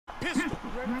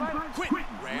Quit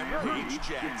Rampage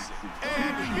Jackson.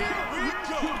 And here we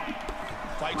go.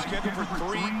 Fight scheduled for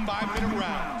 3 5-minute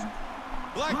rounds.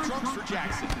 Black trunks for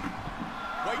Jackson.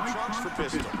 White trunks for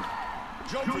Pistol.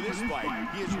 Joe, for this fight,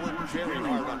 he has worked very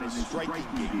hard on his striking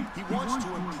game. He wants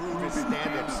to improve his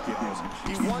stand-up skills.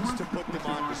 He wants to put them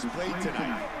on display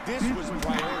tonight. This was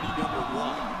priority number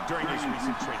 1 during his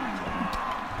recent training camp.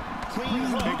 Clean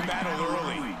hook. Big battle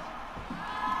early.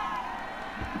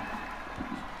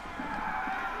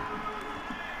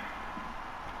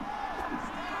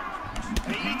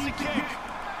 He eats a kick.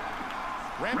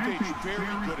 Rampage very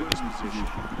good in this position.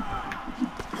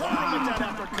 Wow, with that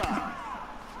uppercut.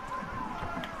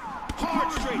 Hard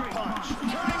straight punch.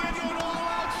 Turning into an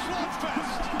all-out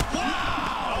slugfest.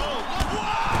 Wow! Oh,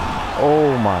 wow! Oh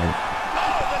my